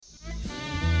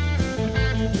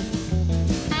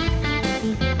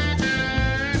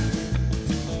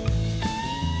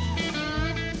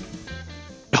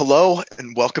Hello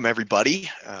and welcome everybody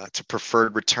to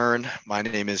Preferred Return. My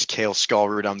name is Cale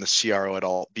Skalrud. I'm the CRO at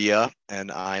Altbia,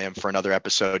 and I am for another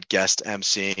episode guest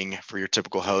emceeing for your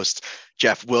typical host,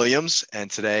 Jeff Williams. And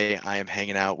today I am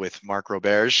hanging out with Mark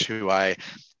Roberge, who I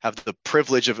have the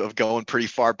privilege of going pretty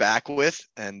far back with,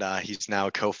 and he's now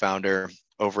a co-founder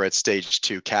over at Stage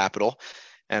 2 Capital.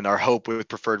 And our hope with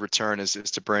Preferred Return is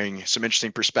to bring some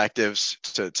interesting perspectives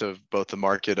to both the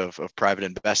market of private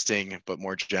investing, but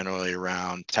more generally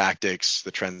around tactics,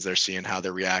 the trends they're seeing, how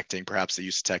they're reacting, perhaps the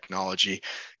use of technology,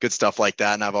 good stuff like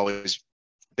that. And I've always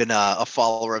been a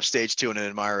follower of Stage 2 and an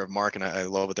admirer of Mark, and I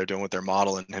love what they're doing with their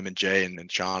model, and him and Jay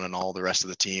and Sean and all the rest of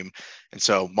the team. And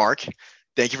so, Mark,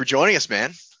 thank you for joining us,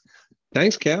 man.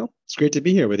 Thanks, Cal. It's great to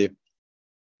be here with you.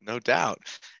 No doubt.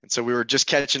 And so we were just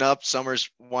catching up.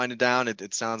 Summer's winding down.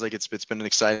 It sounds like it's been an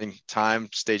exciting time.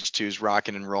 Stage 2's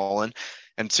rocking and rolling.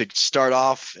 And to start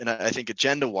off, and I think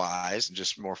agenda-wise, and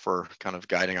just more for kind of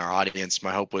guiding our audience,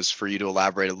 my hope was for you to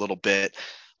elaborate a little bit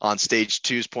on Stage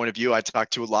 2's point of view. I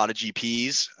talked to a lot of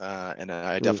GPs, and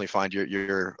I definitely find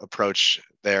your approach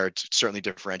there to certainly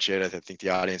differentiate. I think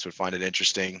the audience would find it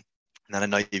interesting. And then I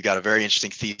know you've got a very interesting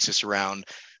thesis around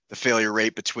the failure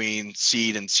rate between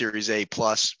seed and Series A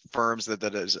plus firms that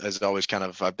has always kind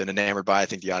of I've been enamored by. I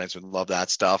think the audience would love that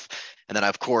stuff. And then I,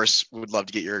 of course, would love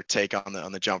to get your take on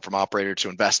the jump from operator to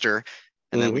investor.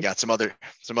 And then we got some other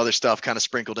stuff kind of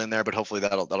sprinkled in there, but hopefully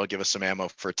that'll give us some ammo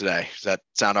for today. Does that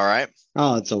sound all right?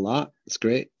 Oh, it's a lot. It's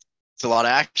great. It's a lot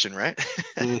of action, right?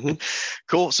 Mm-hmm.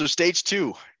 Cool. So Stage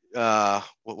 2,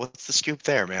 what's the scoop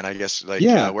there, man? I guess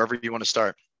wherever you want to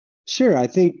start. Sure. I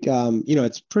think,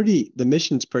 the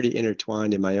mission's pretty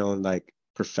intertwined in my own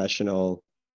professional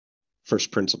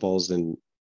first principles and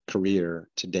career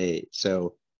to date.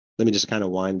 So let me just kind of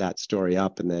wind that story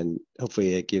up, and then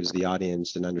hopefully it gives the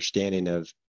audience an understanding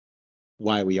of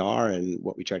why we are and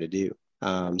what we try to do.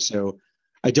 So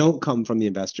I don't come from the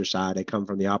investor side. I come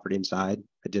from the operating side.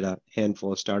 I did a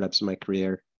handful of startups in my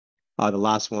career. The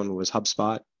last one was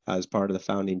HubSpot. I was part of the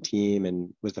founding team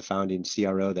and was the founding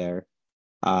CRO there.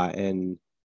 And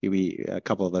a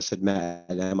couple of us had met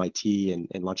at MIT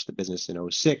and launched the business in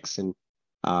 2006. And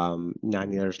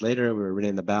 9 years later, we were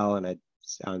ringing the bell, and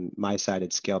on my side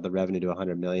had scaled the revenue to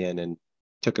 100 million and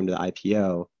took them to the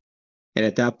IPO. And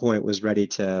at that point was ready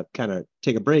to kind of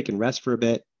take a break and rest for a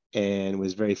bit, and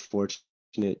was very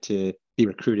fortunate to be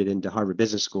recruited into Harvard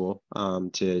Business School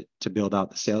to build out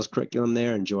the sales curriculum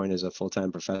there and join as a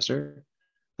full-time professor.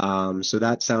 So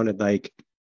that sounded like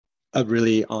a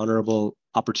really honorable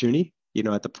opportunity.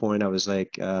 At the point I was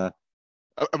like, I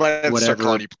might have to start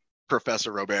calling you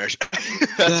Professor Roberge.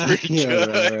 That's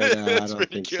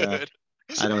pretty good.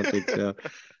 I don't think so.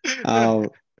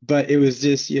 But it was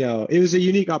just, it was a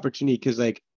unique opportunity because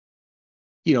a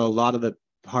lot of the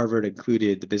Harvard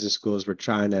included, the business schools were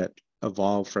trying to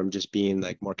evolve from just being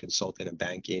more consulting and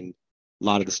banking. A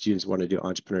lot of the students want to do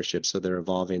entrepreneurship, so they're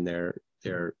evolving their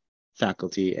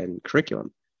faculty and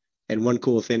curriculum. And one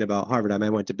cool thing about Harvard, I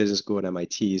went to business school at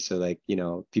MIT, so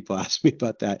people ask me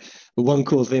about that. But one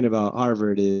cool thing about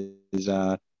Harvard is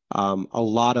a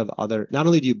lot of other. Not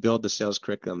only do you build the sales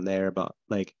curriculum there, but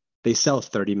they sell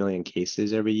 30 million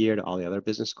cases every year to all the other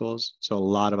business schools. So a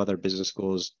lot of other business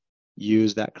schools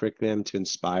use that curriculum to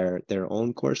inspire their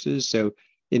own courses. So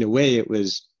in a way, it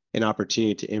was an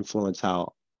opportunity to influence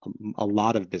how a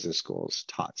lot of business schools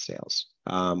taught sales,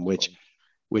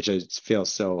 which I feel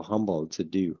so humbled to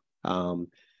do. And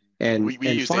we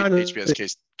used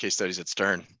HBS case studies at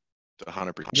Stern,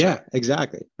 100%. Yeah,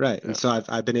 exactly, right. Yeah. And so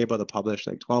I've been able to publish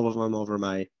 12 of them over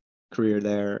my career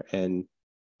there, and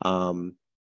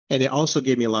it also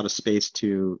gave me a lot of space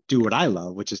to do what I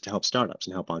love, which is to help startups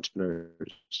and help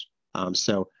entrepreneurs.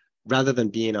 So rather than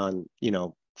being on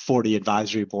 40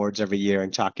 advisory boards every year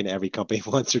and talking to every company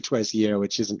once or twice a year,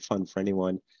 which isn't fun for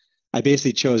anyone, I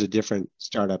basically chose a different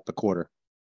startup a quarter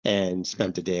and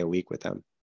spent a day a week with them.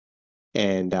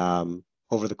 And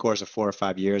over the course of 4 or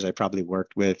 5 years, I probably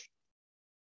worked with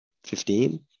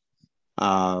 15.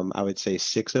 I would say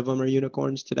 6 of them are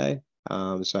unicorns today.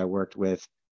 So I worked with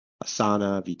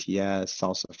Asana, VTS,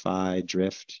 Salsify,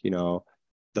 Drift,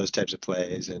 those types of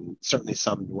plays, and certainly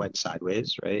some went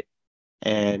sideways, right?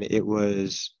 And it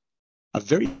was a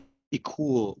very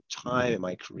cool time in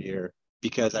my career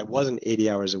because I wasn't 80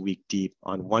 hours a week deep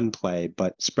on one play,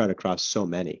 but spread across so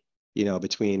many,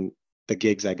 between the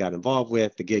gigs I got involved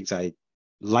with, the gigs I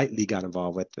lightly got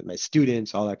involved with my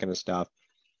students, all that kind of stuff.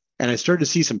 And I started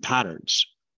to see some patterns.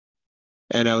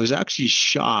 And I was actually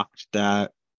shocked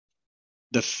that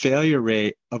the failure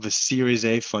rate of a Series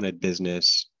A funded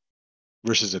business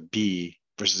versus a B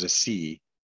versus a C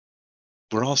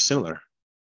were all similar.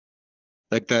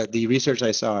 Like the research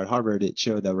I saw at Harvard, it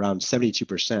showed that around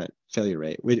 72% failure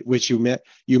rate, which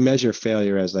you measure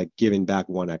failure as like giving back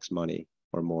 1x money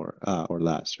or more or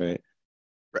less, right?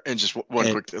 And just one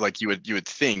And quick, like you would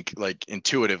think like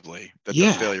intuitively that the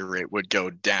yeah, failure rate would go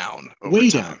down over way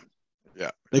time. down.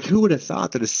 Yeah. Like who would have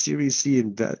thought that a Series C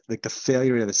and like the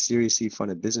failure rate of a Series C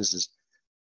funded businesses,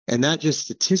 and that just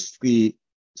statistically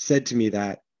said to me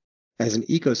that as an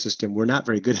ecosystem, we're not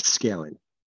very good at scaling.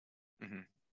 Mm-hmm.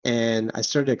 And I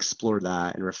started to explore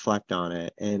that and reflect on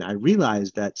it. And I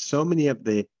realized that so many of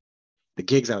the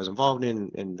gigs I was involved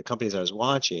in and the companies I was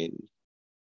watching,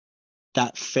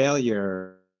 that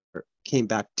failure came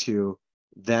back to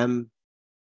them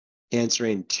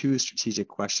answering two strategic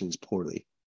questions poorly.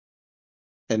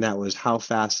 And that was how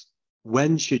fast,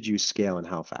 when should you scale and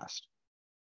how fast?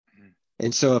 Mm-hmm.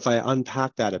 And so if I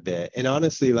unpack that a bit, and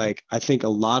honestly, like I think a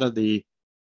lot of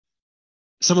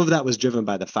some of that was driven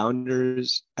by the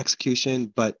founders'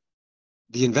 execution, but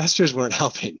the investors weren't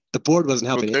helping. The board wasn't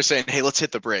helping. They're saying, hey, let's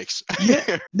hit the brakes.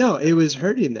 Yeah, no, it was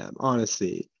hurting them,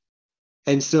 honestly.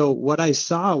 And so what I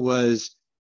saw was,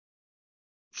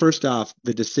 first off,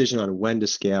 the decision on when to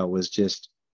scale was just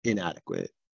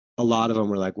inadequate. A lot of them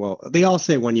were like, well, they all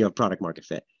say when you have product market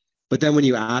fit. But then when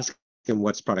you ask them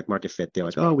what's product market fit, they're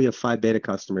like, oh, we have 5 beta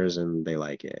customers and they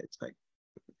like it. It's like,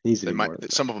 it needs to be more than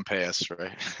that. Some of them pay us,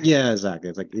 right? Yeah, exactly.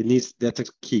 It's like, that's a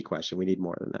key question. We need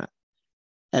more than that.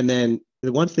 And then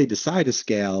once they decide to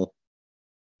scale,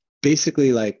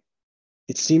 basically, like,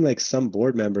 it seemed like some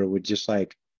board member would just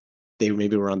like, they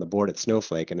maybe were on the board at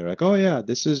Snowflake and they're like, oh yeah,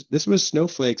 this was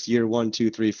Snowflake's year 1, 2,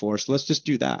 3, 4. So let's just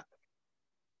do that.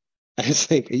 And it's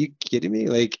like, are you kidding me?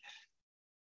 Like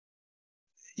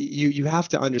you have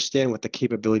to understand what the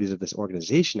capabilities of this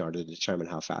organization are to determine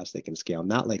how fast they can scale,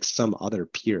 not like some other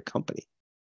peer company.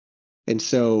 And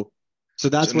so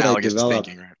that's what I developed.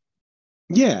 Thinking, right?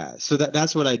 Yeah. So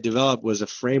that's what I developed was a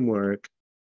framework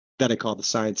that I call the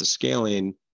science of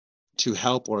scaling to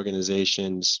help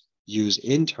organizations use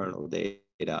internal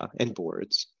data and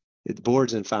boards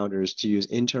and founders to use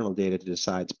internal data to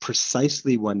decide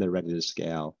precisely when they're ready to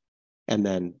scale. And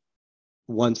then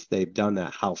once they've done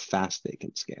that, how fast they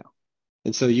can scale.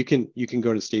 And so you can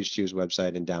go to Stage Two's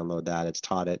website and download that. It's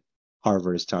taught at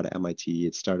Harvard, it's taught at MIT,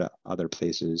 it's taught at other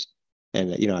places.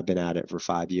 And I've been at it for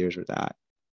 5 years with that.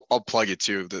 I'll plug it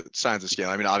to the science of scale.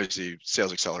 I mean, obviously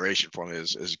sales acceleration for me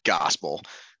is gospel,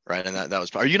 right? And that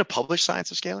was, are you going to publish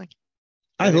Science of Scaling?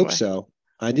 I hope so.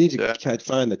 I need to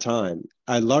find the time.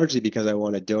 Largely because I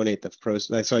want to donate the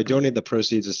proceeds. So I donate the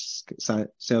proceeds of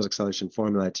sales acceleration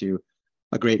formula to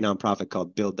a great nonprofit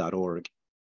called build.org.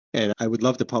 And I would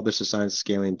love to publish the science of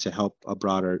scaling to help a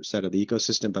broader set of the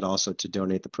ecosystem, but also to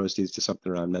donate the proceeds to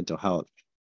something around mental health.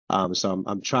 So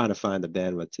I'm trying to find the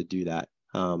bandwidth to do that.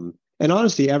 And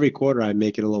honestly, every quarter I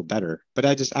make it a little better, but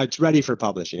it's ready for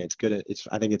publishing. It's good.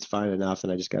 I think it's fine enough,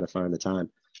 and I just got to find the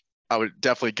time. I would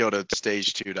definitely go to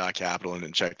stage2.capital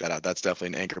and check that out. That's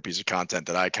definitely an anchor piece of content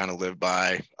that I kind of live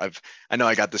by. I know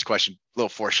I got this question, a little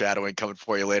foreshadowing coming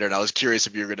for you later, and I was curious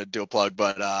if you were going to do a plug,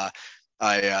 but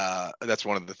that's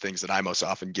one of the things that I most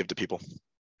often give to people.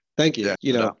 Thank you.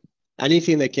 Yeah,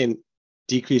 anything that can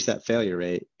decrease that failure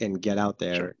rate and get out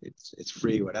there, sure. It's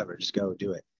free, whatever, just go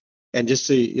do it. And just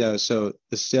so so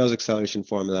the sales acceleration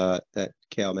formula that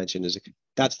Cale mentioned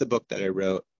that's the book that I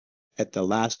wrote at the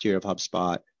last year of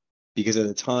HubSpot, because at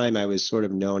the time I was sort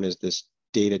of known as this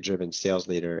data-driven sales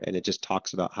leader, and it just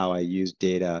talks about how I use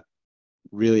data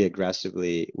really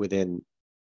aggressively within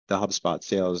the HubSpot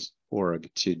sales org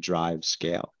to drive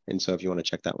scale. And so if you want to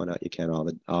check that one out, you can.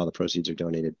 All the proceeds are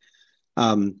donated.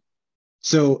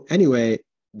 So anyway,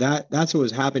 that's what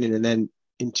was happening. And then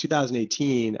in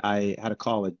 2018, I had a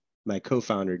call with my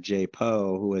co-founder, Jay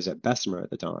Poe, who was at Bessemer at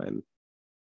the time.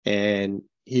 And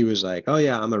he was like, oh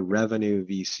yeah, I'm a revenue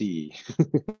VC.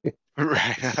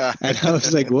 Right. And I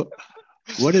was like,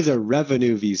 what is a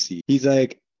revenue VC? He's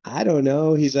like, I don't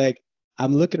know. He's like,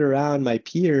 I'm looking around my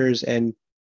peers and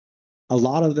a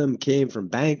lot of them came from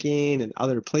banking and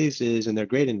other places and they're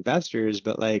great investors,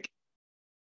 but like,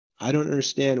 I don't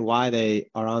understand why they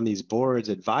are on these boards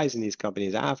advising these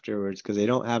companies afterwards, because they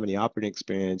don't have any operating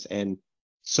experience. And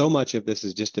so much of this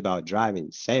is just about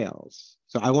driving sales.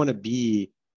 So I want to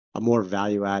be a more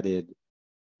value-added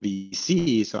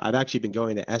VC. So I've actually been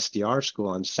going to SDR school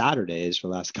on Saturdays for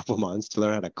the last couple of months to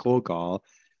learn how to cold call.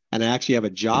 And I actually have a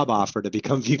job offer to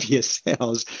become VP of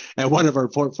sales at one of our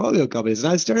portfolio companies.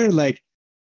 And I started like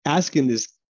asking this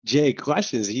Jay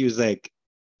questions. He was like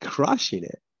crushing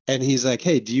it. And he's like,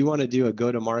 hey, do you want to do a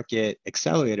go-to-market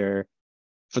accelerator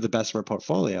for the Bessemer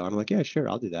portfolio? I'm like, yeah, sure,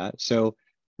 I'll do that. So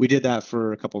we did that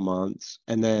for a couple months.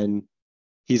 And then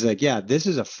he's like, yeah, this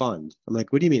is a fund. I'm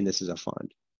like, what do you mean this is a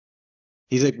fund?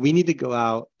 He's like, we need to go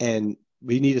out and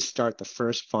we need to start the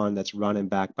first fund that's run and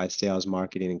backed by sales,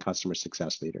 marketing, and customer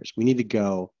success leaders. We need to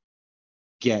go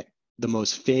get the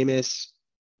most famous,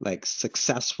 like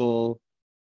successful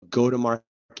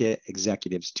go-to-market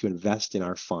executives to invest in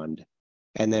our fund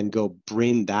and then go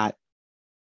bring that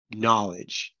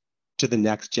knowledge to the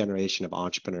next generation of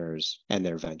entrepreneurs and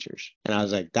their ventures. And I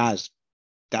was like, that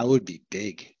would be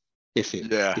big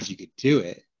Yeah. if you could do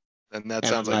it. And that And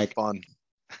sounds I'm like like, fun.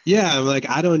 yeah, I'm like,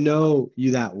 I don't know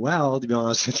you that well, to be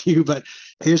honest with you, but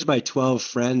here's my 12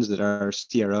 friends that are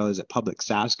CROs at public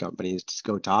SaaS companies. Just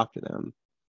go talk to them.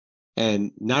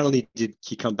 And not only did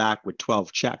he come back with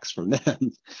 12 checks from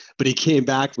them, but he came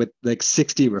back with like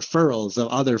 60 referrals of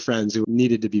other friends who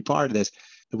needed to be part of this.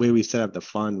 The way we set up the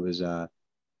fund was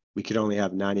we could only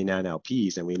have 99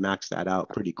 LPs, and we maxed that out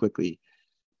pretty quickly.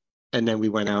 And then we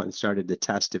went out and started to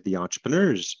test if the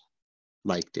entrepreneurs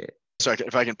liked it. So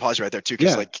if I can pause you right there too,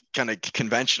 because like kind of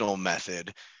conventional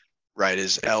method, right,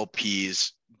 is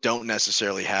LPs don't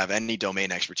necessarily have any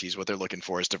domain expertise. What they're looking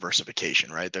for is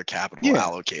diversification, right? They're capital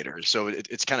allocators. So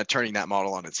it's kind of turning that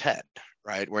model on its head,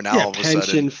 right? Where now all of a sudden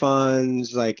pension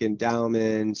funds, like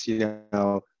endowments,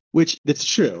 which it's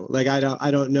true. Like I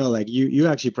don't know. Like you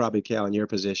actually probably, Cal, in your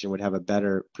position would have a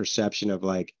better perception of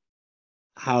like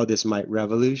how this might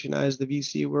revolutionize the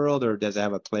VC world, or does it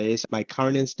have a place? My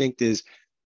current instinct is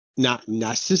not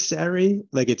necessary.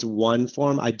 Like it's one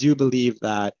form. I do believe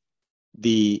that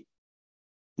the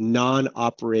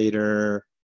non-operator,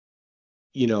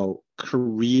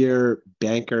 career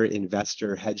banker,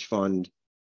 investor, hedge fund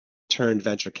turned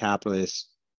venture capitalist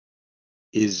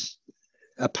is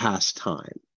a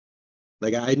pastime.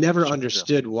 Like I never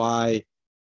understood why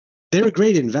they were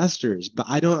great investors, but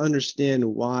I don't understand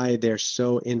why they're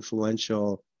so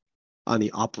influential on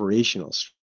the operational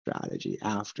strategy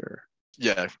after.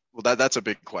 Yeah, well, that's a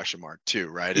big question mark too,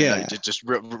 right? Yeah. And just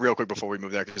real quick before we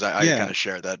move there, because I kind of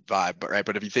share that vibe, but right.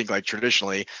 But if you think like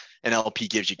traditionally, an LP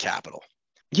gives you capital,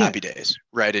 happy days,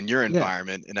 right? In your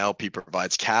environment, an LP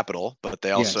provides capital, but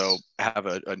they also have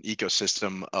an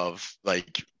ecosystem of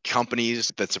like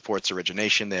companies that supports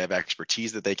origination. They have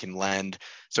expertise that they can lend.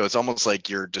 So it's almost like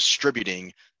you're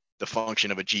distributing the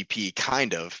function of a GP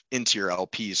kind of into your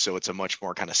LPs. So it's a much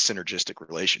more kind of synergistic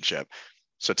relationship.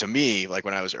 So to me, like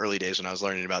when I was early days, when I was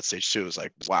learning about stage two, it was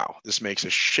like, wow, this makes a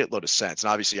shitload of sense. And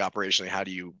obviously operationally, how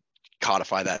do you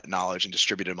codify that knowledge and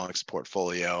distribute it amongst the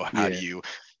portfolio? How do you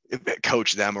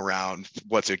coach them around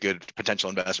what's a good potential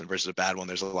investment versus a bad one?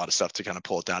 There's a lot of stuff to kind of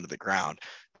pull it down to the ground.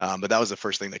 But that was the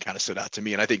first thing that kind of stood out to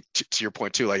me. And I think to your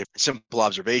point too, like a simple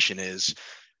observation is,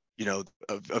 a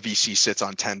VC sits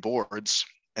on 10 boards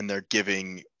and they're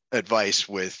giving advice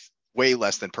with way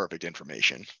less than perfect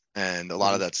information. And a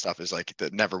lot of that stuff is like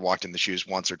that never walked in the shoes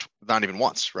once or not even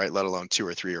once, right? Let alone 2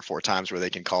 or 3 or 4 times where they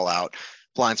can call out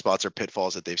blind spots or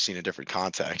pitfalls that they've seen in different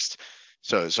contexts.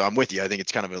 So I'm with you. I think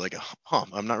it's kind of like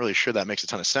I'm not really sure that makes a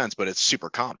ton of sense, but it's super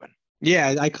common.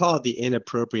 Yeah, I call it the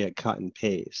inappropriate cut and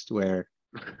paste, where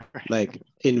like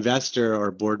investor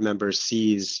or board member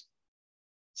sees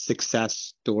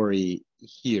success story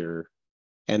here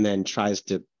and then tries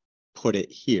to put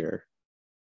it here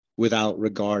without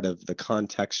regard of the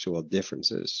contextual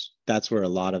differences. That's where a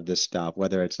lot of this stuff,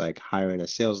 whether it's like hiring a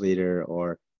sales leader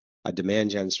or a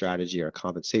demand gen strategy or a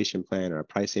compensation plan or a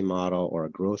pricing model or a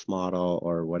growth model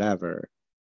or whatever,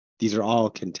 these are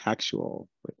all contextual.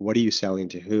 What are you selling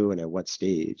to who and at what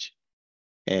stage?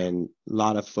 And a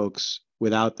lot of folks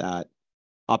without that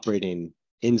operating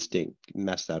instinct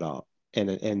mess that up. And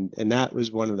that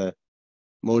was one of the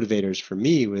motivators for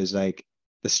me, was like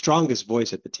the strongest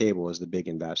voice at the table is the big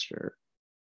investor,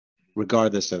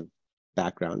 regardless of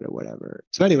background or whatever.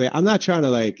 So anyway, I'm not trying to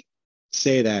like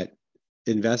say that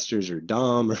investors are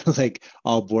dumb or like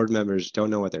all board members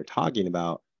don't know what they're talking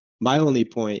about. My only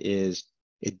point is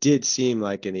it did seem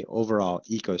like in the overall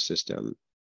ecosystem,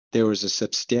 there was a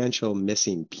substantial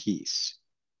missing piece,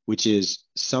 which is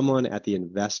someone at the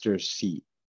investor seat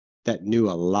that knew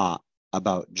a lot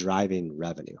about driving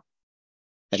revenue.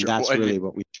 And that's really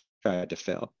what we tried to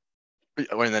fill.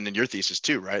 And then in your thesis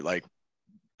too, right? Like,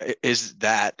 is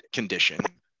that condition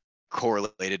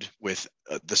correlated with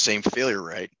the same failure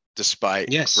rate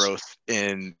despite Yes. growth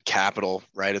in capital,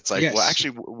 right? It's like, well, Yes.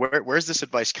 actually, where's this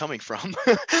advice coming from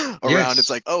around? It's Yes.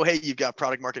 like, oh, hey, you've got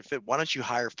product market fit. Why don't you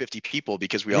hire 50 people?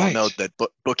 Because we all know Right. that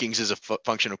bookings is a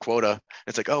function of quota.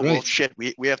 It's like, oh, well, Right. shit,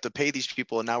 we have to pay these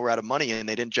people and now we're out of money and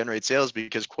they didn't generate sales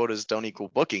because quotas don't equal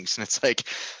bookings. And it's like, an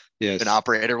Yes.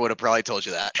 operator would have probably told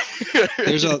you that.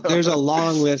 There's You a know? there's a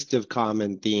long list of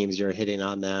common themes you're hitting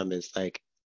on them. It's like,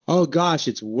 oh gosh,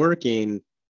 it's working.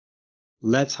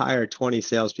 Let's hire 20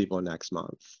 salespeople next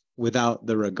month without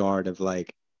the regard of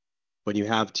like when you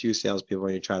have two salespeople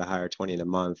and you try to hire 20 in a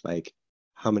month, like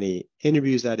how many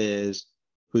interviews that is,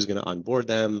 who's going to onboard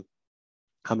them,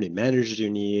 how many managers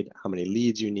you need, how many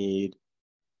leads you need,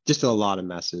 just a lot of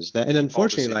messes. That, and All the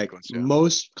unfortunately, like sequence, yeah.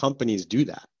 most companies do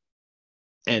that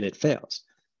and it fails.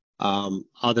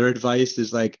 Other advice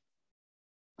is like,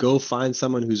 go find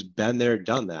someone who's been there,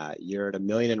 done that. You're at $1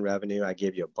 million in revenue. I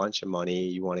gave you a bunch of money.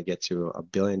 You want to get to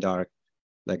 $1 billion.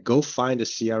 Like, go find a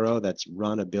CRO that's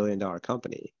run $1 billion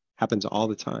company. Happens all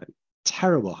the time.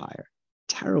 Terrible hire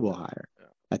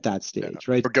at that stage,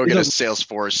 right? Or go There's get a a,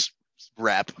 Salesforce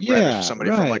rep, right? yeah, Somebody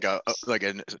from right. like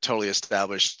a totally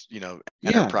established, Yeah.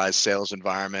 enterprise sales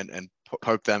environment and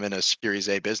poke them in a Series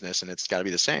A business, and it's got to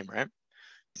be the same, right?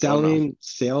 We all know. Selling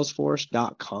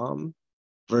Salesforce.com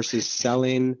versus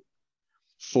selling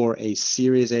for a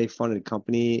Series A funded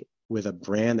company with a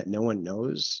brand that no one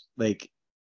knows. Like,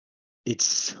 it's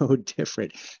so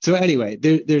different. So anyway,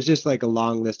 there's just like a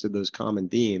long list of those common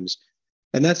themes,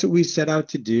 and that's what we set out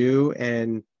to do.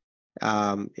 And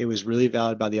it was really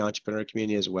valued by the entrepreneur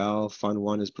community as well. Fund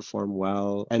one has performed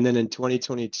well, and then in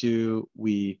 2022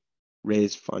 we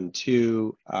raised Fund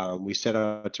two. We set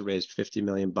out to raise 50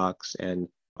 million bucks and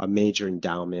a major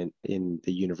endowment in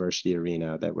the university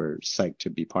arena that we're psyched to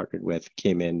be partnered with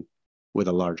came in with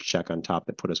a large check on top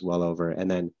that put us well over. And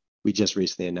then we just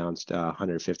recently announced a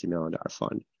 $150 million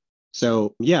fund.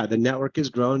 So yeah, the network has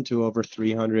grown to over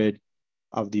 300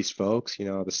 of these folks, the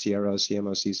CROs,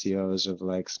 CMOs, CCOs of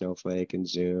like Snowflake and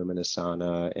Zoom and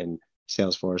Asana and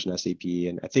Salesforce and SAP.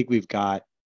 And I think we've got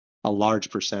a large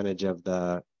percentage of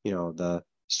the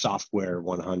software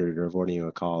 100 or what do you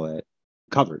call it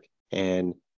covered.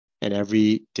 And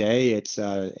every day it's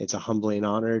a humbling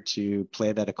honor to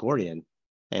play that accordion.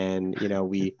 And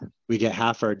we get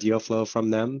half our deal flow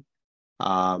from them.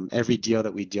 Every deal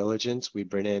that we diligence, we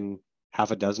bring in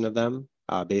half a dozen of them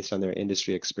based on their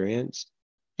industry experience.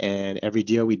 And every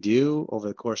deal we do over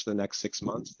the course of the next 6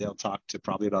 months, they'll talk to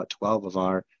probably about 12 of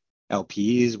our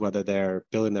LPs, whether they're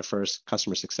building their first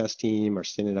customer success team or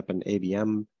setting up an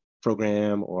ABM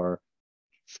program or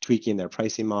tweaking their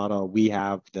pricing model. We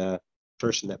have the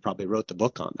person that probably wrote the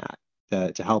book on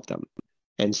that to help them.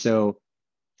 And so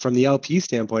from the LP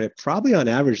standpoint, it probably on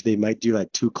average, they might do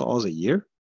like 2 calls a year.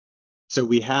 So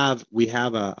we have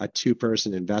a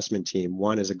 2-person investment team.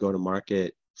 One is a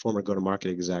former go-to-market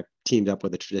exec teamed up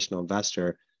with a traditional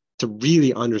investor to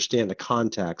really understand the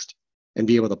context and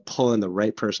be able to pull in the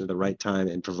right person at the right time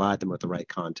and provide them with the right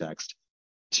context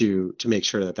to make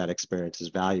sure that experience is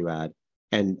value add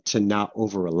and to not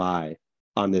over rely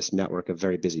on this network of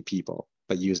very busy people,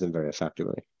 but use them very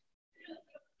effectively.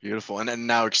 Beautiful. And then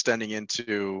now extending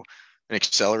into an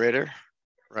accelerator,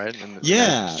 right? And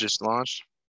Yeah. that's just launched.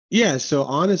 Yeah. So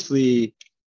honestly,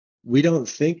 we don't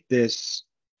think this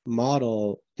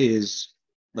model is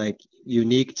like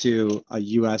unique to a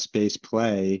US based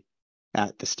play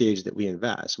at the stage that we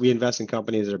invest. We invest in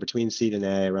companies that are between seed and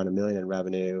A, around $1 million in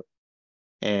revenue.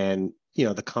 And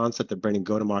the concept of bringing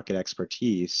go-to-market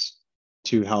expertise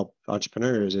to help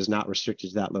entrepreneurs is not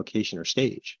restricted to that location or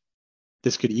stage.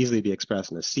 This could easily be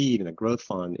expressed in a seed and a growth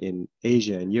fund in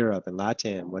Asia and Europe and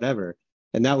LATAM, whatever.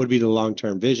 And that would be the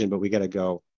long-term vision, but we got to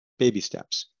go baby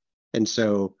steps. And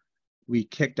so we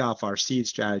kicked off our seed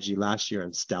strategy last year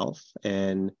in stealth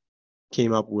and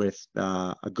came up with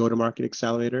a go-to-market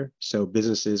accelerator. So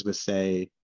businesses with, say,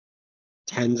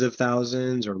 tens of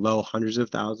thousands or low hundreds of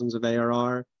thousands of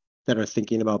ARR that are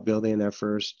thinking about building their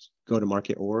first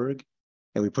go-to-market org.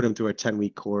 And we put them through a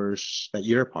 10-week course that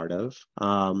you're a part of.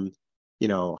 How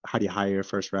do you hire your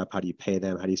first rep? How do you pay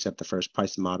them? How do you set up the first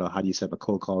pricing model? How do you set up a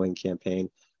cold calling campaign?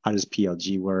 How does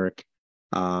PLG work?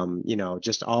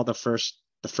 Just all the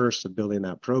first of building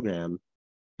that program.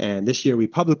 And this year we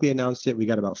publicly announced it. We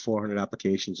got about 400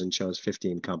 applications and chose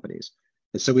 15 companies.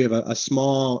 And so we have a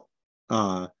small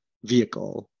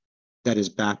vehicle that is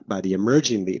backed by the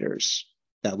emerging leaders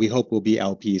that we hope will be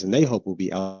LPs and they hope will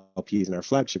be LPs in our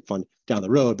flagship fund down the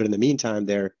road. But in the meantime,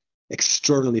 they're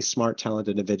extraordinarily smart,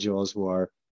 talented individuals who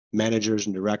are managers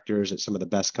and directors at some of the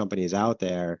best companies out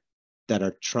there that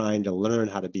are trying to learn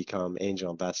how to become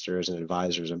angel investors and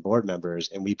advisors and board members.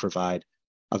 And we provide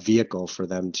a vehicle for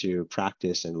them to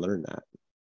practice and learn that.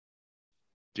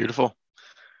 Beautiful.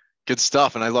 Good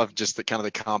stuff. And I love just the kind of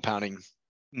the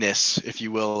compoundingness, if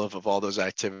you will, of all those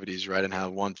activities, right? And how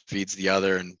one feeds the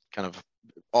other and kind of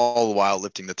all the while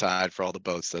lifting the tide for all the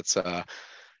boats. That's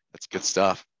good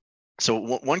stuff. So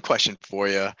one question for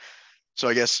you. So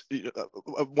I guess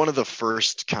one of the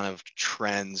first kind of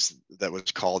trends that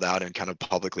was called out and kind of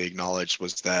publicly acknowledged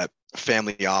was that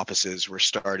family offices were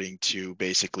starting to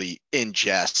basically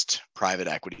ingest private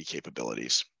equity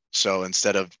capabilities. So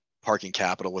instead of parking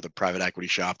capital with a private equity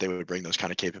shop, they would bring those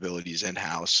kind of capabilities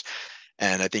in-house.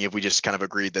 And I think if we just kind of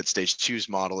agreed that stage two's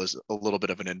model is a little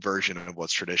bit of an inversion of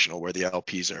what's traditional, where the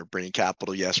LPs are bringing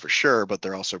capital, yes, for sure, but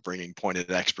they're also bringing pointed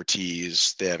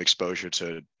expertise. They have exposure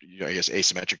to, I guess,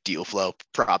 asymmetric deal flow,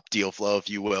 prop deal flow,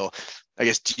 if you will. I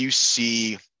guess, do you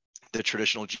see the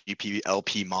traditional GP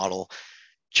LP model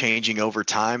changing over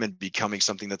time and becoming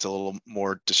something that's a little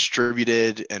more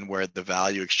distributed and where the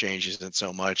value exchange isn't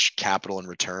so much capital and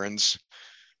returns?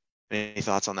 Any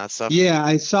thoughts on that stuff? Yeah,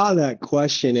 I saw that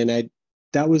question, and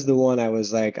that was the one I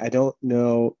was like, I don't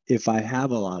know if I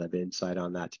have a lot of insight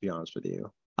on that, to be honest with you.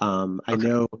 I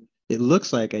know it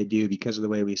looks like I do because of the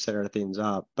way we set our things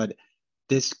up, but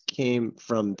this came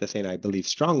from the thing I believe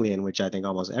strongly in, which I think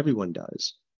almost everyone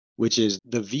does, which is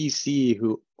the VC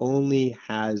who only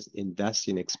has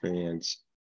investing experience,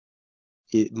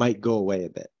 it might go away a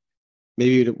bit.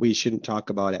 Maybe we shouldn't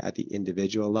talk about it at the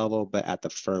individual level, but at the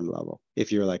firm level.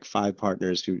 If you're like 5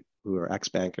 partners who are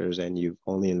ex-bankers and you've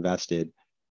only invested,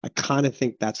 I kind of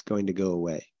think that's going to go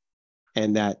away.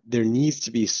 And that there needs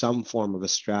to be some form of a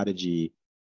strategy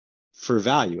for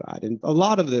value add. And a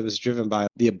lot of it was driven by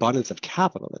the abundance of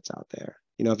capital that's out there.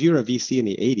 You know, if you were a VC in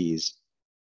the 80s,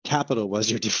 capital was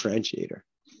your differentiator,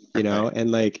 you know,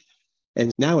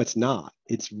 and now it's not.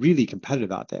 It's really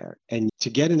competitive out there. And to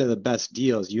get into the best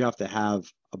deals, you have to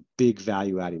have a big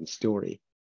value adding story.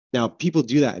 Now, people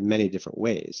do that in many different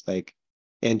ways. Like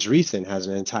Andreessen has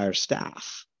an entire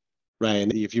staff, right?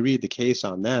 And if you read the case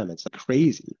on them, it's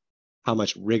crazy how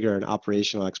much rigor and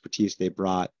operational expertise they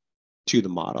brought to the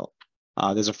model.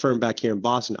 There's a firm back here in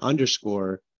Boston,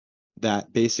 Underscore,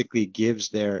 that basically gives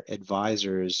their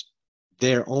advisors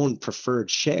their own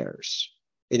preferred shares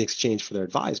in exchange for their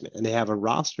advisement. And they have a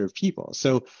roster of people.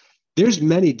 So there's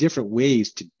many different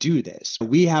ways to do this.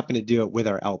 We happen to do it with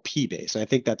our LP base. And I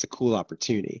think that's a cool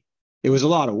opportunity. It was a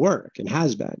lot of work and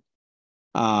has been.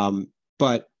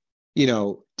 But, you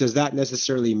know, does that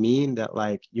necessarily mean that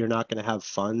like you're not going to have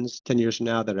funds 10 years from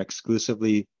now that are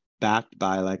exclusively backed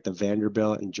by like the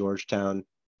Vanderbilt and Georgetown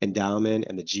endowment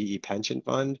and the GE pension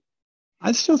fund?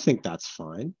 I still think that's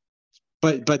fine.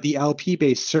 But the LP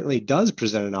base certainly does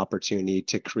present an opportunity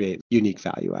to create unique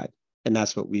value add. And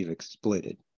that's what we've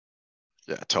exploited.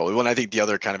 Yeah, totally. Well, and I think the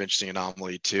other kind of interesting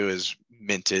anomaly too is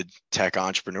minted tech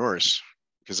entrepreneurs,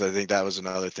 because I think that was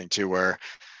another thing too, where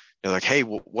they're like, hey,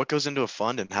 what goes into a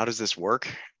fund and how does this work?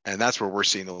 And that's where we're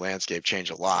seeing the landscape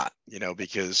change a lot, you know,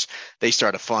 because they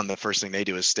start a fund, the first thing they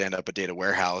do is stand up a data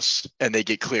warehouse and they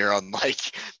get clear on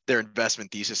like their investment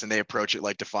thesis, and they approach it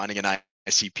like defining an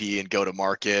ICP and go to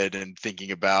market and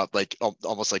thinking about like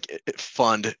almost like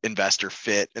fund investor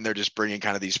fit. And they're just bringing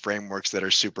kind of these frameworks that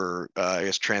are super, I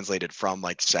guess, translated from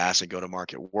like SaaS and go to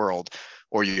market world.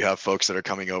 Or you have folks that are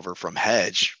coming over from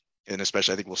hedge. And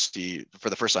especially, I think we'll see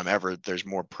for the first time ever, there's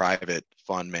more private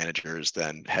fund managers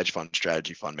than hedge fund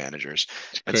strategy fund managers.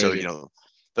 And so, you know,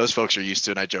 those folks are used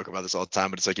to, and I joke about this all the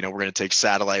time, but it's like, you know, we're going to take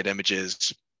satellite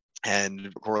images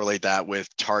and correlate that with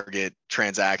target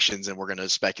transactions, and we're going to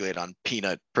speculate on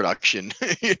peanut production,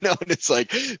 you know, and it's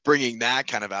like bringing that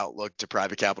kind of outlook to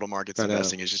private capital markets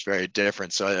investing is just very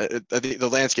different. So I think the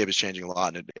landscape is changing a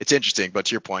lot, and it's interesting. But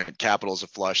to your point, capital is a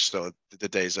flush, so the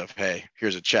days of, hey,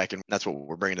 here's a check, and that's what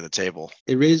we're bringing to the table.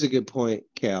 It raises a good point,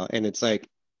 Cal, and it's like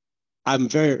I'm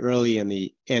very early in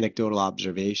the anecdotal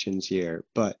observations here,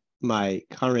 but my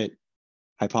current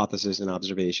hypothesis and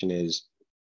observation is,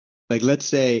 like, let's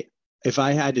say if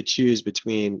I had to choose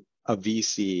between a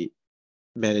VC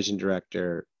managing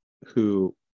director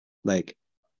who like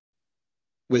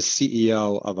was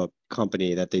CEO of a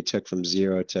company that they took from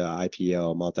zero to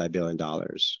IPO multi-billion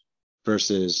dollars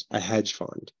versus a hedge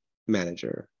fund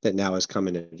manager that now has come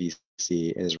into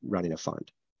VC and is running a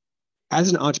fund. As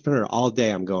an entrepreneur, all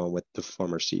day I'm going with the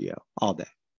former CEO, all day.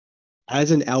 As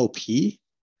an LP,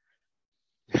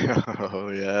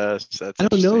 oh yes, I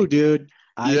don't know, dude.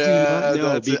 I do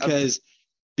not know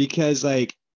because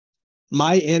like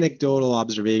my anecdotal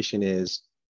observation is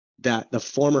that the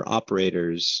former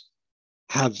operators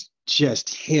have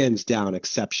just hands down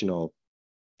exceptional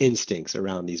instincts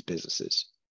around these businesses.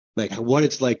 like what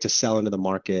it's like to sell into the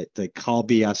market, like call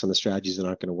BS on the strategies that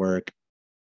aren't going to work.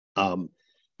 And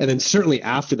then certainly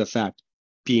after the fact,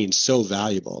 being so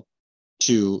valuable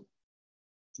to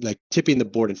like tipping the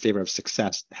board in favor of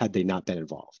success had they not been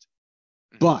involved.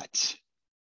 But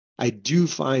I do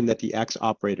find that the ex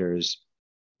operators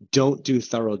don't do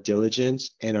thorough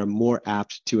diligence and are more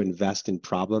apt to invest in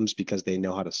problems because they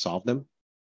know how to solve them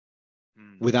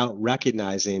without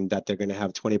recognizing that they're going to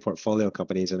have 20 portfolio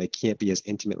companies and they can't be as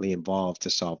intimately involved to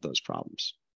solve those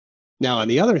problems. Now, on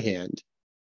the other hand,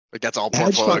 like that's all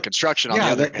portfolio construction on the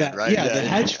other hand, right? The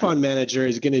hedge fund manager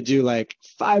is going to do like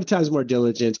 5 times more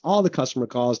diligence, all the customer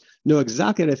calls, know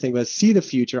exactly what I think about, see the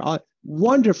future,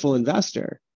 wonderful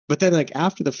investor. But then like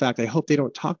after the fact, I hope they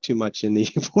don't talk too much in the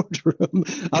boardroom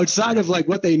outside of like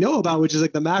what they know about, which is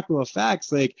like the macro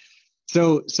effects. Like,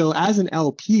 so as an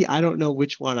LP, I don't know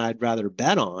which one I'd rather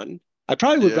bet on. I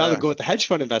probably would rather go with the hedge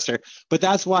fund investor, but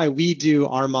that's why we do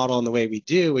our model in the way we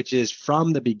do, which is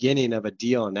from the beginning of a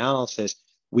deal analysis,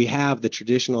 we have the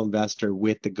traditional investor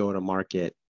with the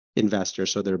go-to-market investor,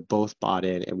 so they're both bought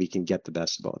in, and we can get the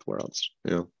best of both worlds.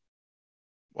 You know.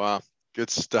 Wow, good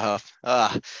stuff.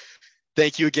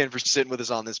 Thank you again for sitting with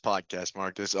us on this podcast,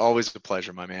 Mark. It's always a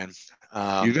pleasure, my man.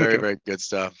 Very good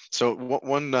stuff. So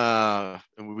one,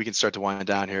 we can start to wind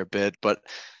down here a bit, but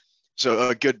so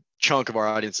a good chunk of our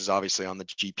audience is obviously on the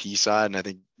GP side, and I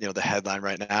think the headline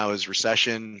right now is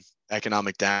recession,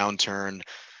 economic downturn.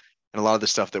 And a lot of the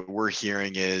stuff that we're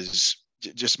hearing is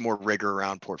just more rigor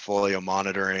around portfolio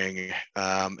monitoring.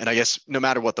 And I guess no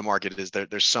matter what the market is,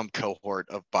 there's some cohort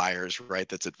of buyers, right,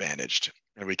 that's advantaged.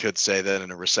 And we could say that in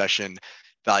a recession,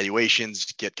 valuations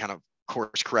get kind of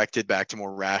course corrected back to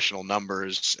more rational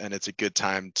numbers, and it's a good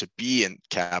time to be in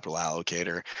capital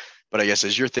allocator. But I guess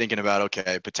as you're thinking about,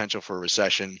 okay, potential for a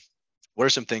recession, what are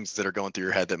some things that are going through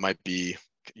your head that might be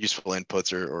useful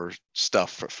inputs or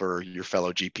stuff for your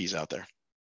fellow GPs out there?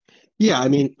 Yeah, I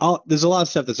mean, there's a lot of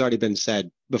stuff that's already been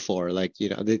said before. Like,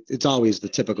 it's always the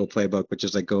typical playbook, which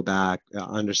is like go back,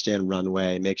 understand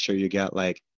runway, make sure you get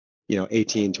like,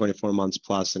 18, 24 months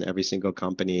plus in every single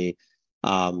company.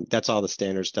 That's all the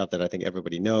standard stuff that I think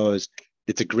everybody knows.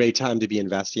 It's a great time to be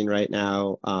investing right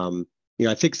now.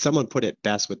 I think someone put it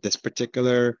best with this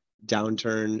particular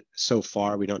downturn so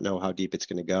far. We don't know how deep it's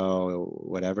going to go or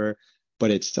whatever,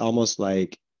 but it's almost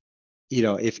like,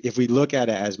 if we look at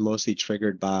it as mostly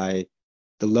triggered by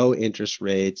the low interest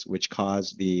rates, which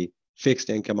caused the fixed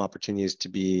income opportunities to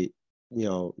be,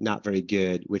 not very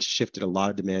good, which shifted a lot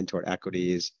of demand toward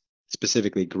equities,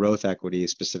 specifically growth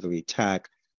equities, specifically tech,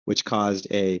 which caused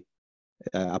a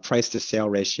price to sale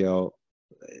ratio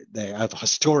of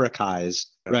historic highs,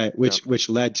 right? Which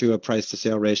led to a price to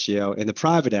sale ratio in the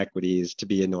private equities to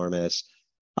be enormous.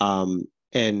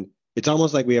 And it's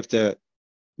almost like we have to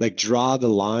like draw the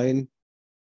line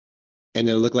and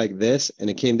it'll look like this, and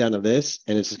it came down to this,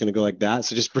 and it's just going to go like that.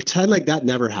 So just pretend like that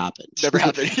never happened. Never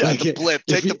happened. Yeah, like the blip.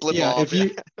 Take the blip off.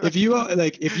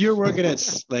 If you're working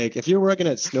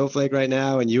at Snowflake right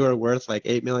now, and you are worth like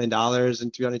 $8 million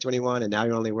in 2021, and now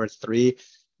you're only worth $3 million,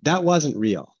 that wasn't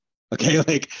real. Okay,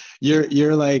 like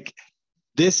you're like,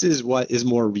 this is what is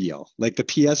more real. Like the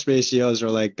PS ratios are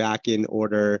like back in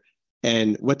order,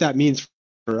 and what that means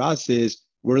for us is,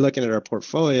 we're looking at our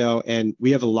portfolio and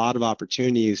we have a lot of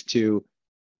opportunities to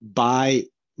buy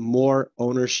more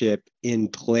ownership in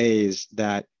plays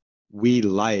that we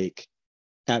like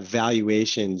at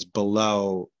valuations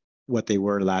below what they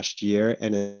were last year.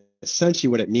 And essentially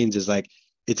what it means is like,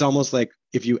 it's almost like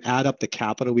if you add up the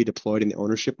capital we deployed and the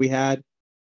ownership we had,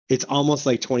 it's almost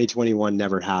like 2021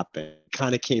 never happened. It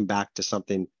kind of came back to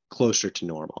something closer to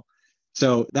normal.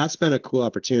 So that's been a cool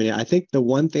opportunity. I think the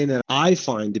one thing that I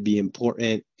find to be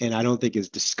important, and I don't think is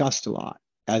discussed a lot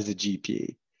as a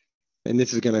GP, and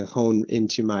this is going to hone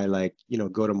into my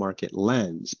go-to-market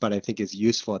lens, but I think is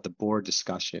useful at the board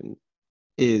discussion,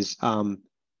 is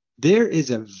there is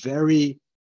a very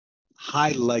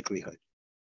high likelihood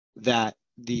that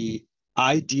the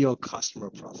ideal customer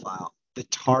profile, the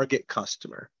target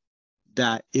customer,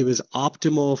 that it was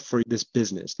optimal for this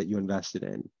business that you invested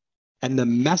in, and the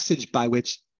message by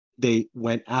which they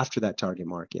went after that target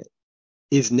market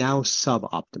is now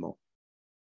suboptimal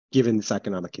given this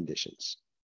economic conditions.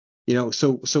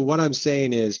 So what I'm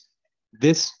saying is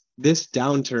this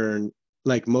downturn,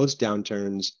 like most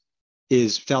downturns,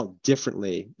 is felt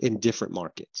differently in different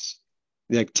markets.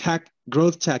 Like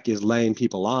growth tech is laying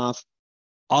people off.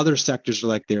 Other sectors are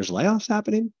like, there's layoffs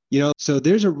happening, so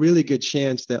there's a really good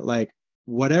chance that like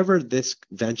whatever this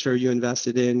venture you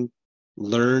invested in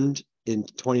learned in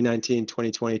 2019,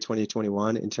 2020,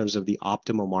 2021 in terms of the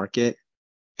optimal market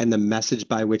and the message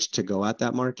by which to go at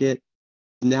that market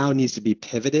now needs to be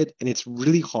pivoted. And it's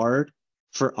really hard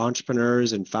for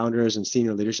entrepreneurs and founders and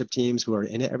senior leadership teams who are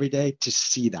in it every day to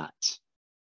see that.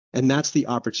 And that's the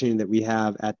opportunity that we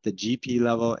have at the GP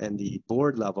level and the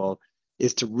board level,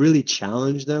 is to really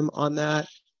challenge them on that,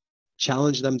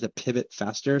 challenge them to pivot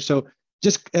faster. So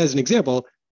just as an example,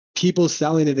 people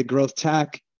selling into growth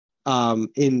tech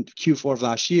in Q4 of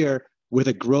last year with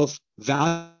a growth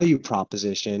value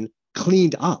proposition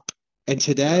cleaned up. And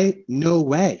today, no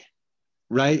way,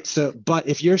 right? So, but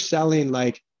if you're selling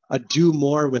like a do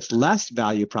more with less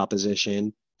value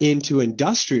proposition into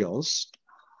industrials,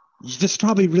 that's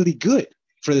probably really good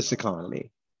for this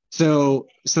economy. So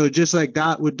just like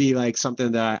that would be like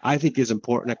something that I think is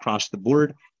important across the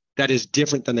board, that is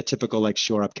different than the typical like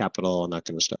shore up capital and that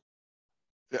kind of stuff.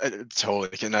 Totally.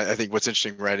 And I think what's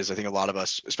interesting, right, is I think a lot of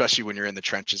us, especially when you're in the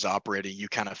trenches operating, you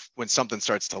kind of, when something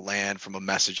starts to land from a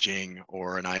messaging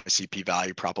or an ICP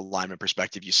value prop alignment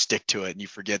perspective, you stick to it and you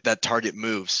forget that target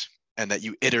moves and that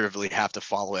you iteratively have to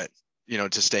follow it,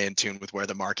 to stay in tune with where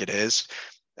the market is.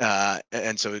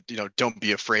 And so, don't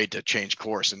be afraid to change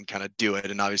course and kind of do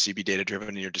it, and obviously be data driven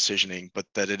in your decisioning, but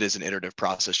that it is an iterative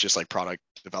process, just like product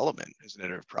development is an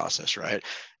iterative process, right?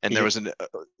 And there was an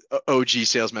OG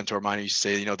sales mentor of mine who used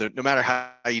to say, no matter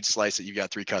how you slice it, you've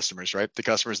got three customers, right? The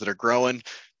customers that are growing,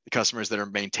 the customers that are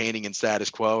maintaining in status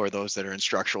quo, or those that are in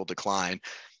structural decline.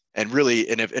 And really,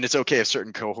 and it's okay if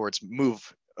certain cohorts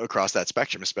move across that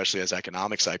spectrum, especially as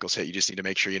economic cycles hit. You just need to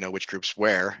make sure you know which groups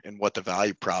where and what the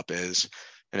value prop is.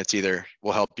 And it's either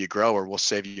we'll help you grow or we'll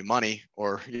save you money,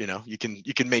 or you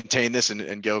can maintain this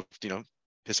and go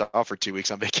piss off for 2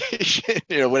 weeks on vacation,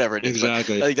 whatever it is.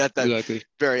 Exactly. But I think that's exactly.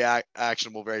 Very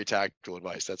actionable, very tactical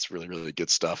advice. That's really, really good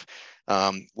stuff.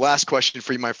 Last question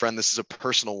for you, my friend. This is a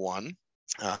personal one.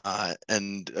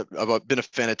 And I've been a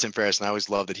fan of Tim Ferriss, and I always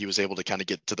loved that he was able to kind of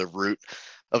get to the root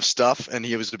of stuff. And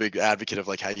he was a big advocate of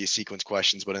like how you sequence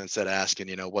questions, but instead of asking,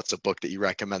 what's a book that you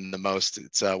recommend the most,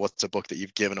 it's what's a book that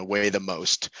you've given away the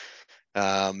most.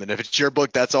 And if it's your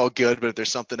book, that's all good. But if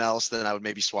there's something else, then I would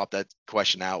maybe swap that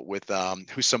question out with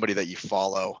who's somebody that you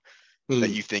follow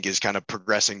that you think is kind of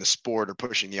progressing the sport or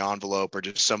pushing the envelope, or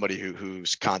just somebody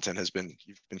whose content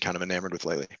you've been kind of enamored with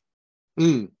lately.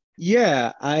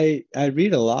 Yeah, I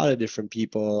read a lot of different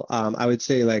people. I would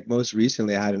say like most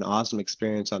recently, I had an awesome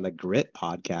experience on the Grit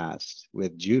podcast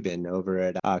with Jubin over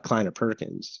at Kleiner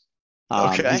Perkins.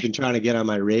 Okay. He's been trying to get on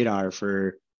my radar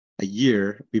for a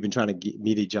year. We've been trying to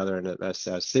meet each other in a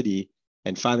city,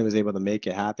 and finally was able to make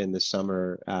it happen this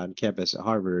summer on campus at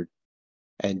Harvard.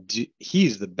 And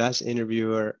he's the best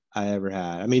interviewer I ever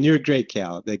had. I mean, you're great,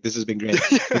 Cal. Like, this has been great.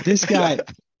 But this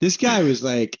guy was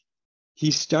like, he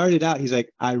started out, he's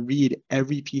like, I read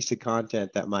every piece of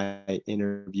content that my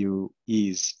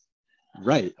interviewees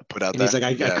write. Put out and there. He's like,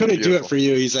 I couldn't do it for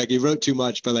you. He's like, he wrote too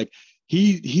much, but like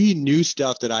he knew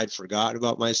stuff that I'd forgotten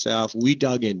about myself. We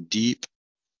dug in deep,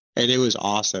 and it was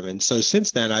awesome. And so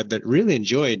since then, I've been really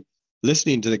enjoyed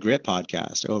listening to the Grit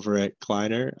podcast over at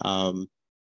Kleiner.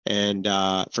 And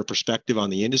for perspective on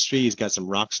the industry, he's got some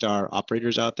rock star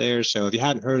operators out there. So if you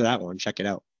hadn't heard of that one, check it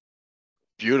out.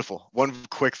 Beautiful. One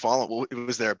quick follow-up.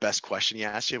 Was there a best question he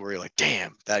asked you where you're like,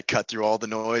 damn, that cut through all the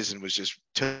noise and was just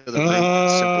to the point,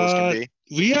 as simple as can be?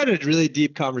 We had a really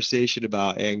deep conversation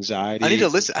about anxiety. I need to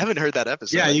listen. I haven't heard that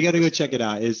episode. Yeah, you got to go check it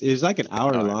out. It's like an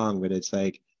hour long, but it's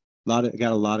like got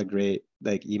a lot of great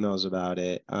like emails about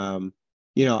it. I'm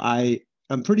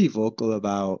pretty vocal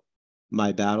about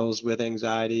my battles with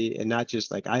anxiety, and not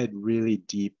just like I had really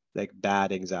deep like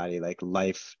bad anxiety, like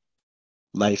life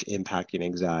impacting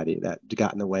anxiety that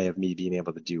got in the way of me being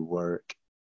able to do work.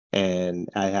 And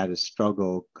I had a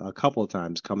struggle a couple of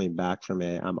times coming back from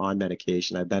it. I'm on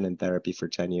medication. I've been in therapy for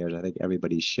 10 years. I think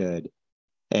everybody should.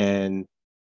 And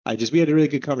we had a really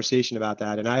good conversation about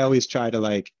that. And I always try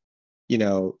to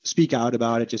speak out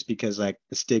about it, just because like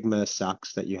the stigma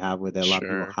sucks that you have with it. A lot of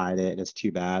people hide it, and it's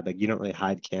too bad. Like, you don't really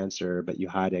hide cancer, but you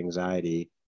hide anxiety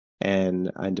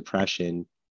and depression.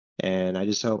 And I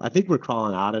think we're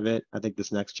crawling out of it. I think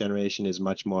this next generation is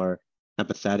much more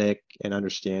empathetic and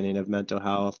understanding of mental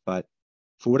health. But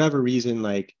for whatever reason,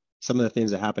 like some of the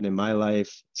things that happen in my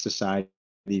life, society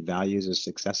values as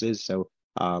successes. So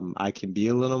I can be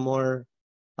a little more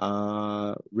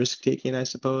risk-taking, I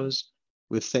suppose,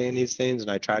 with saying these things.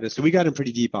 And I try to. So we got in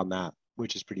pretty deep on that,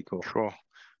 which is pretty cool. Cool.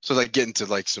 So like getting to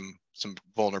like some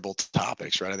vulnerable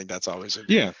topics, right? I think that's always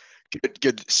a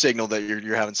good signal that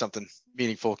you're having something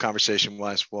meaningful conversation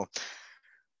wise. Well,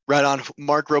 right on.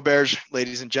 Mark Roberge,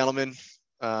 ladies and gentlemen,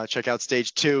 check out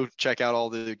Stage 2, check out all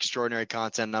the extraordinary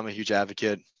content. I'm a huge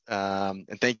advocate.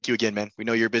 And thank you again, man. We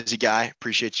know you're a busy guy.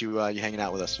 Appreciate you hanging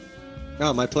out with us.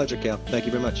 Oh, my pleasure, Cal. Thank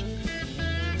you very much.